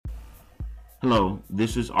Hello,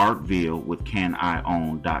 this is Art Veal with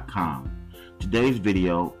CanIOwn.com. Today's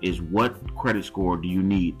video is what credit score do you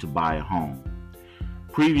need to buy a home?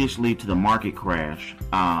 Previously to the market crash,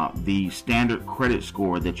 the standard credit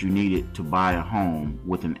score that you needed to buy a home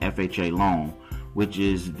with an FHA loan, which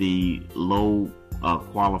is the low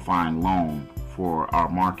qualifying loan for our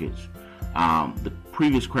markets, the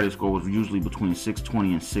previous credit score was usually between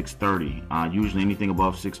 620 and 630. Usually anything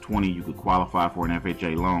above 620 you could qualify for an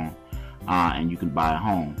FHA loan and you can buy a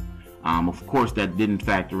home. Of course, that didn't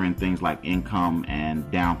factor in things like income and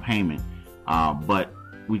down payment, but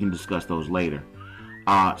we can discuss those later.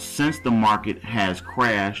 Since the market has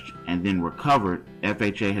crashed and then recovered,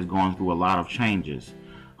 FHA has gone through a lot of changes.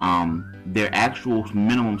 Their actual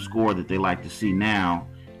minimum score that they like to see now,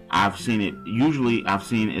 I've seen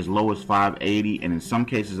as low as 580, and in some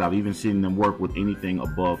cases I've even seen them work with anything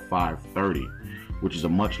above 530, which is a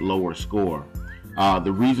much lower score.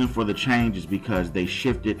 The reason for the change is because they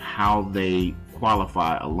shifted how they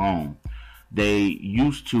qualify a loan. They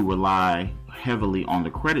used to rely heavily on the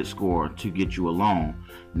credit score to get you a loan.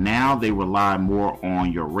 Now they rely more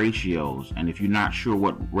on your ratios, and if you're not sure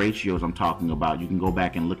what ratios I'm talking about, you can go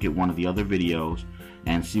back and look at one of the other videos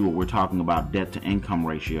and see what we're talking about, debt to income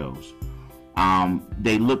ratios.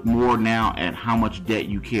 They look more now at how much debt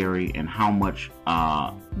you carry and how much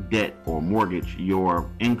debt or mortgage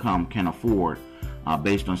your income can afford,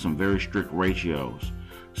 based on some very strict ratios.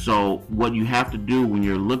 So what you have to do when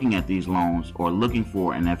you're looking at these loans or looking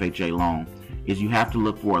for an FHA loan is you have to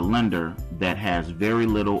look for a lender that has very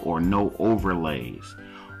little or no overlays.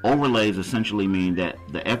 Overlays essentially mean that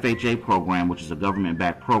the FHA program, which is a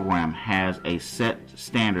government-backed program, has a set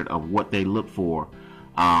standard of what they look for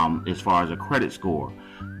as far as a credit score.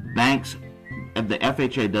 Banks, the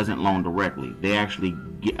FHA doesn't loan directly. They actually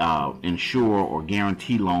insure or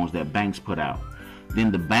guarantee loans that banks put out. Then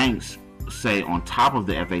the banks say on top of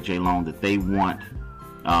the FHA loan that they want,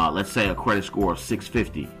 let's say, a credit score of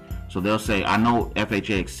 650. So they'll say, I know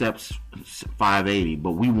FHA accepts 580,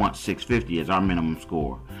 but we want 650 as our minimum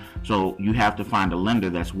score. So you have to find a lender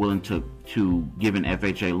that's willing to give an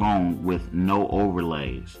FHA loan with no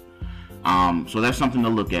overlays. So that's something to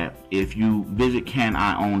look at. If you visit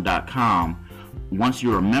CanIOwn.com, once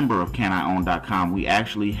you're a member of CanIOwn.com, we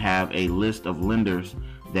actually have a list of lenders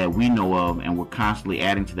that we know of, and we're constantly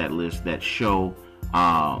adding to that list that show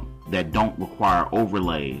that don't require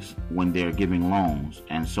overlays when they're giving loans.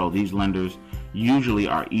 And so these lenders usually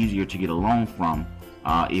are easier to get a loan from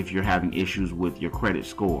if you're having issues with your credit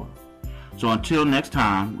score. So until next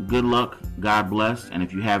time, good luck, God bless, and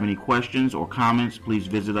if you have any questions or comments, please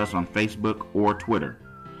visit us on Facebook or Twitter.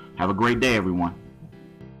 Have a great day, everyone.